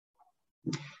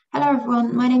Hello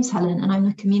everyone, my name's Helen and I'm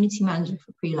the Community Manager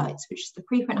for PreLights, which is the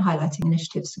preprint highlighting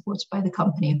initiative supported by the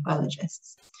Company of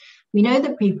Biologists. We know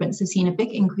that preprints have seen a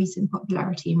big increase in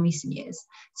popularity in recent years.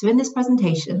 So in this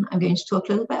presentation, I'm going to talk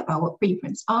a little bit about what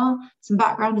preprints are, some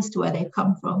background as to where they've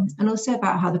come from, and also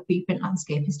about how the preprint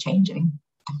landscape is changing.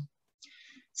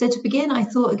 So to begin, I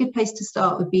thought a good place to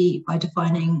start would be by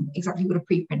defining exactly what a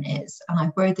preprint is. And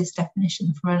I've borrowed this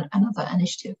definition from another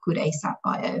initiative called ASAP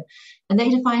Bio. And they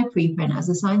define a preprint as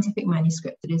a scientific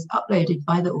manuscript that is uploaded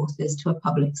by the authors to a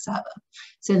public server.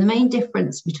 So the main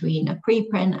difference between a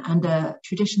preprint and a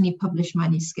traditionally published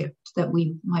manuscript that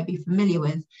we might be familiar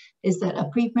with is that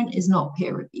a preprint is not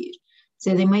peer reviewed.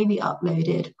 So they may be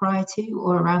uploaded prior to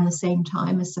or around the same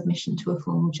time as submission to a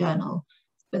formal journal.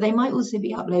 But they might also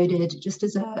be uploaded just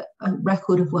as a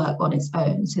record of work on its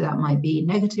own. So that might be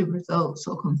negative results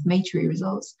or confirmatory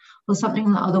results, or something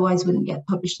that otherwise wouldn't get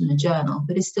published in a journal,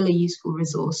 but is still a useful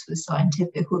resource for the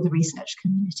scientific or the research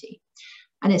community.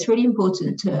 And it's really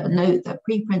important to note that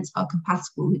preprints are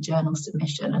compatible with journal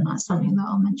submission, and that's something that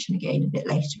I'll mention again a bit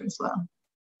later as well.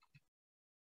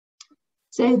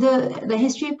 So the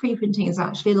history of preprinting is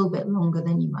actually a little bit longer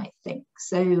than you might think.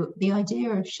 So the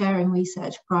idea of sharing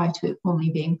research prior to it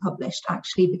formally being published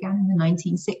actually began in the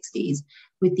 1960s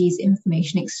with these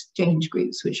information exchange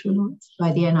groups, which were launched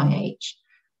by the NIH.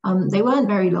 They weren't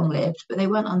very long-lived, but they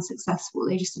weren't unsuccessful.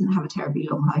 They just didn't have a terribly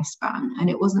long lifespan. And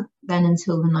it wasn't then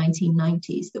until the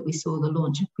 1990s that we saw the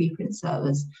launch of preprint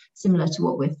servers, similar to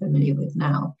what we're familiar with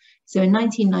now. So in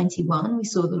 1991, we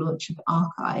saw the launch of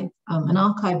arXiv. An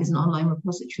arXiv is an online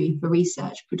repository for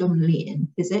research, predominantly in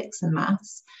physics and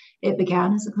maths. It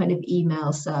began as a kind of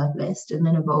email serve list and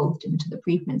then evolved into the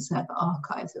preprint server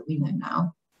arXiv that we know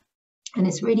now. And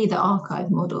it's really the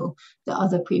arXiv model that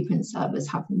other preprint servers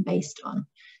have been based on.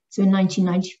 So in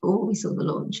 1994, we saw the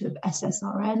launch of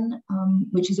SSRN,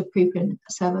 which is a preprint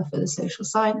server for the social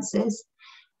sciences.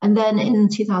 And then in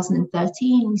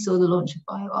 2013, we saw the launch of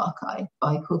bioRxiv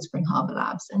by Cold Spring Harbor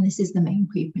Labs. And this is the main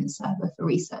preprint server for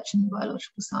research in the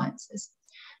biological sciences.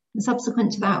 And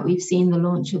subsequent to that, we've seen the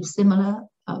launch of similar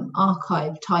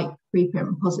arXiv-type preprint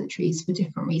repositories for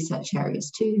different research areas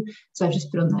too. So I've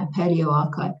just put on there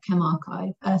PaleoRxiv,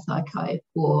 ChemArchive, EarthArchive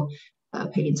for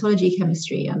paleontology,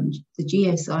 chemistry, and the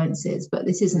geosciences, but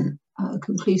this isn't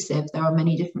conclusive. There are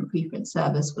many different preprint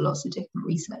servers for lots of different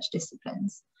research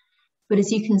disciplines. But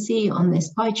as you can see on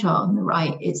this pie chart on the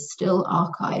right, it's still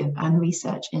arXiv and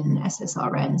research in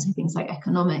SSRN, so things like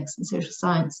economics and social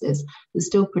sciences that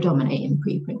still predominate in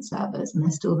preprint servers, and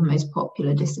they're still the most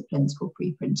popular disciplines for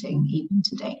preprinting even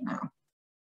to date now.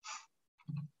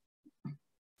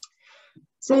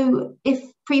 So if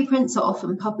preprints are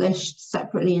often published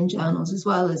separately in journals as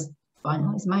well as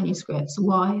finalized manuscripts,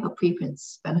 why are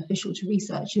preprints beneficial to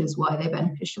researchers? Why are they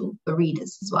beneficial for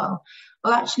readers as well?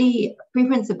 Well, actually,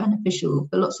 preprints are beneficial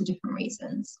for lots of different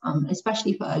reasons,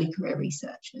 especially for early career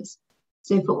researchers.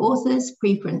 So for authors,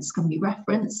 preprints can be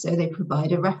referenced, so they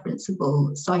provide a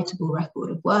referenceable, citable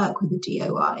record of work with a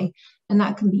DOI, and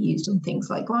that can be used on things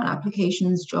like grant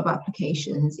applications, job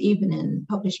applications, even in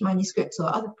published manuscripts or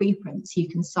other preprints. You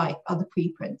can cite other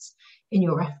preprints in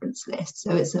your reference list.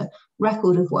 So it's a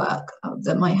record of work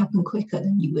that might happen quicker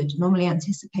than you would normally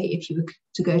anticipate if you were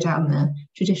to go down the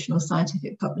traditional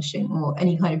scientific publishing or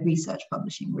any kind of research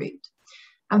publishing route.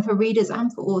 And for readers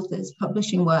and for authors,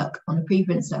 publishing work on a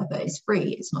preprint server is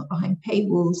free. It's not behind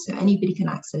paywalls, so anybody can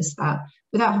access that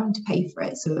without having to pay for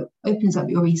it. So it opens up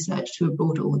your research to a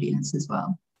broader audience as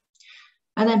well.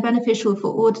 And then beneficial for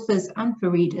authors and for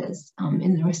readers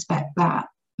in the respect that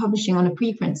publishing on a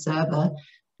preprint server,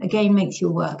 again, makes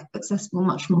your work accessible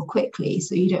much more quickly.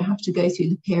 So you don't have to go through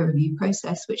the peer review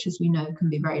process, which, as we know, can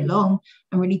be very long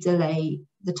and really delay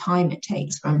the time it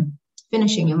takes from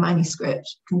finishing your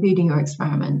manuscript, concluding your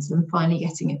experiments, and finally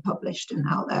getting it published and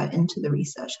out there into the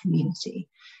research community.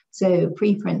 So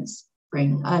preprints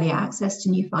bring earlier access to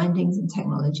new findings and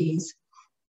technologies,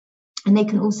 and they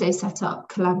can also set up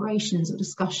collaborations or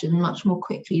discussion much more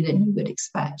quickly than you would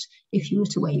expect if you were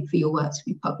to wait for your work to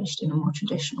be published in a more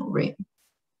traditional route.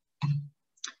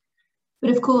 But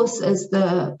of course, as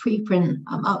the preprint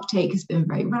uptake has been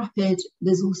very rapid,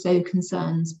 there's also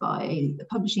concerns by the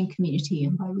publishing community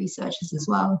and by researchers as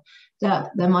well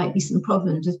that there might be some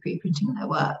problems with preprinting their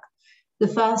work. The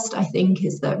first, I think,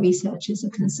 is that researchers are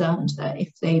concerned that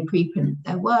if they preprint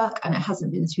their work and it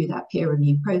hasn't been through that peer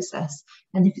review process,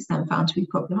 and if it's then found to be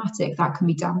problematic, that can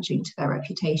be damaging to their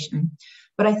reputation.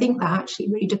 But I think that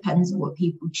actually really depends on what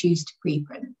people choose to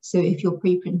preprint. So if you're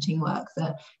preprinting work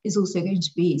that is also going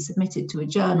to be submitted to a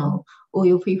journal, or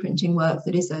you're preprinting work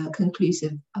that is a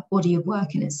conclusive body of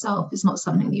work in itself, it's not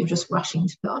something that you're just rushing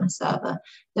to put on a server,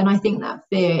 then I think that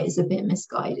fear is a bit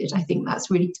misguided. I think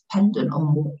that's really dependent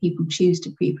on what people choose to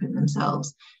preprint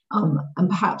themselves, and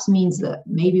perhaps means that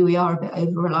maybe we are a bit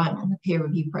over-reliant on the peer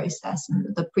review process, and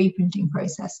that the preprinting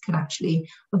process can actually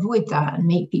avoid that and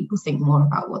make people think more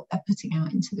about what they're putting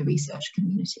out into the research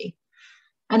community.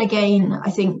 And again,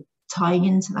 I think tying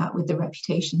into that with the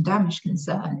reputation damage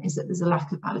concern is that there's a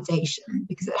lack of validation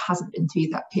because it hasn't been through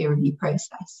that peer review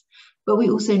process. But we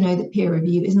also know that peer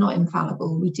review is not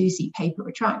infallible. We do see paper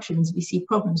retractions, we see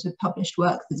problems with published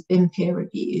work that's been peer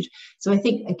reviewed. So I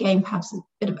think, again, perhaps a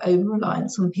bit of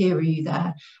over-reliance on peer review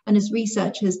there. And as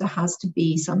researchers, there has to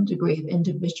be some degree of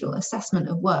individual assessment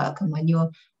of work. And when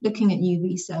you're looking at new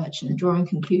research and drawing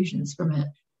conclusions from it,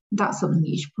 that's something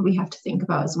you should probably have to think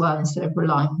about as well, instead of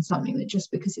relying on something that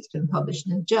just because it's been published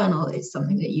in a journal is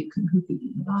something that you can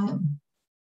completely rely on.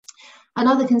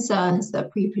 Another concern is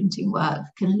that preprinting work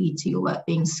can lead to your work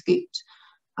being scooped.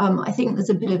 I think there's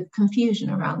a bit of confusion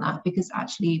around that because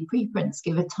actually preprints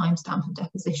give a timestamp of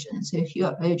deposition. So if you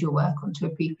upload your work onto a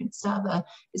preprint server,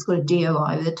 it's got a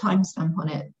DOI with a timestamp on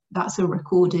it. That's a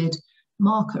recorded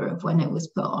marker of when it was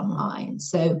put online.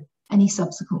 So any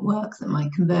subsequent work that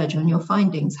might converge on your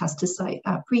findings has to cite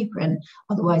that preprint,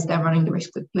 otherwise they're running the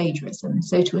risk of plagiarism.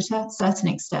 So to a certain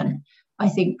extent, I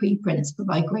think preprints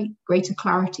provide greater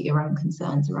clarity around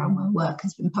concerns around when work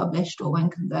has been published or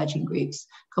when converging groups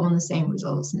come on the same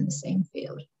results in the same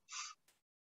field.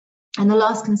 And the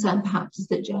last concern perhaps is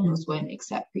that journals won't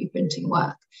accept preprinting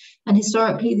work. And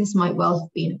historically, this might well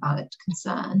have been a valid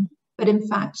concern. But in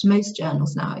fact, most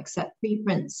journals now accept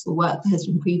preprints, or work that has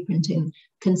been preprinting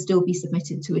can still be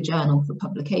submitted to a journal for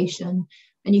publication.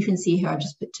 And you can see here, I've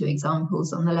just put two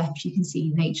examples. On the left, you can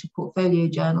see Nature portfolio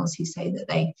journals who say that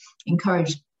they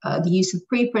encourage the use of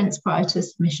preprints prior to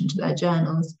submission to their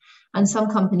journals. And some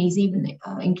companies, even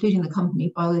including the Company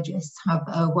of Biologists, have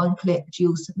a one-click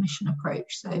dual submission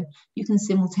approach. So you can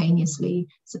simultaneously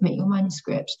submit your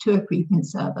manuscript to a preprint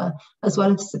server, as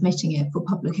well as submitting it for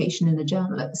publication in a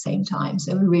journal at the same time.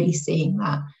 So we're really seeing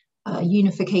that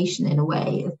unification in a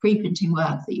way of preprinting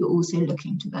work that you're also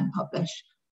looking to then publish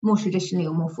more traditionally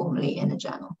or more formally in a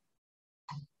journal.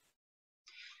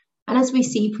 And as we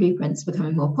see preprints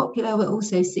becoming more popular, we're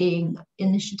also seeing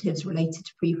initiatives related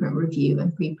to preprint review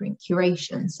and preprint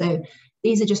curation. So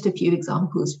these are just a few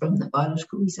examples from the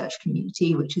biological research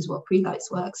community, which is what PreLights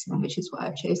works in, which is why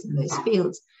I've chosen those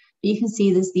fields. But you can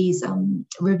see there's these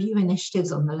review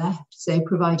initiatives on the left, so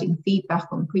providing feedback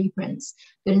on preprints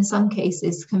that in some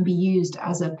cases can be used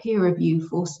as a peer review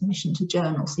for submission to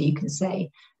journals. So you can say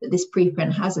that this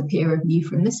preprint has a peer review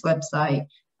from this website,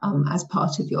 as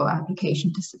part of your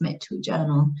application to submit to a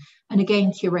journal. And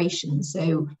again, curation.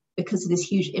 So because of this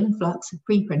huge influx of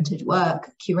preprinted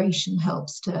work, curation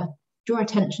helps to draw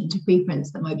attention to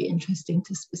preprints that might be interesting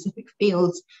to specific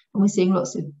fields. And we're seeing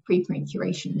lots of preprint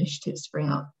curation initiatives spring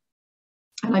up.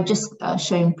 And I've just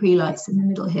shown PreLights in the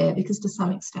middle here because to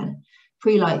some extent,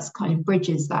 PreLights kind of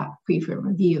bridges that preprint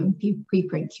review and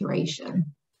preprint curation.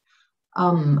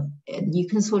 And you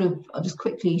can sort of, I'll just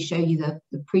quickly show you the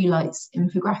PreLights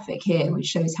infographic here, which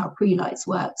shows how PreLights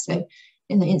work. So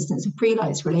in the instance of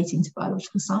PreLights relating to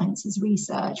biological sciences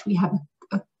research, we have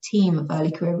a team of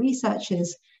early career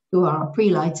researchers who are our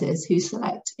pre-lighters who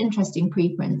select interesting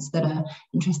preprints that are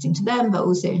interesting to them, but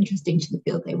also interesting to the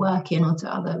field they work in or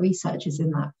to other researchers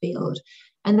in that field.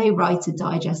 And they write a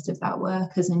digest of that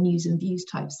work as a news and views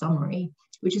type summary,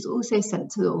 which is also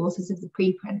sent to the authors of the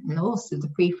preprint. And the authors of the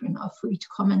preprint are free to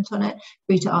comment on it,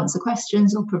 free to answer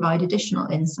questions or provide additional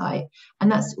insight. And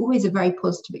that's always a very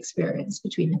positive experience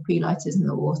between the pre-lighters and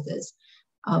the authors.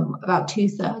 About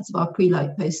 2/3 of our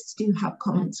pre-light posts do have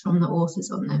comments from the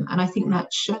authors on them. And I think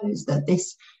that shows that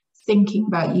this thinking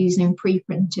about using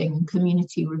preprinting and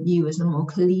community review as a more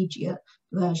collegiate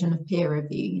version of peer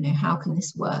review, you know, how can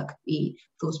this work be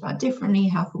thought about differently?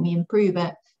 How can we improve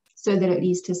it so that it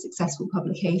leads to successful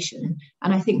publication?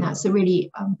 And I think that's a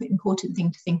really important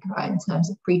thing to think about in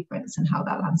terms of preprints and how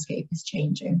that landscape is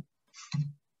changing.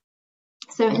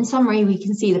 So in summary, we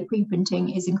can see that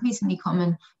preprinting is increasingly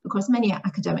common across many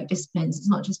academic disciplines. It's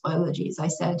not just biology, as I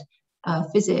said.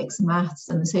 Physics, maths,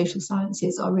 and the social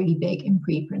sciences are really big in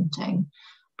preprinting.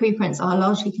 Preprints are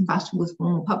largely compatible with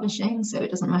formal publishing, so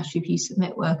it doesn't matter if you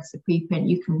submit work as a preprint,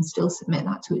 you can still submit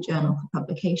that to a journal for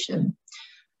publication.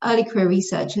 early career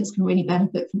researchers can really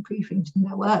benefit from preprinting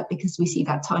their work because we see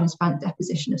that time-spent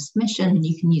deposition of submission, and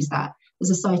you can use that as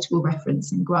a citable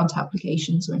reference in grant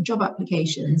applications or in job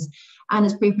applications. And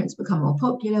as preprints become more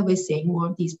popular, we're seeing more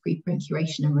of these preprint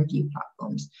curation and review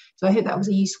platforms. So I hope that was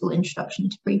a useful introduction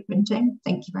to preprinting.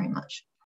 Thank you very much.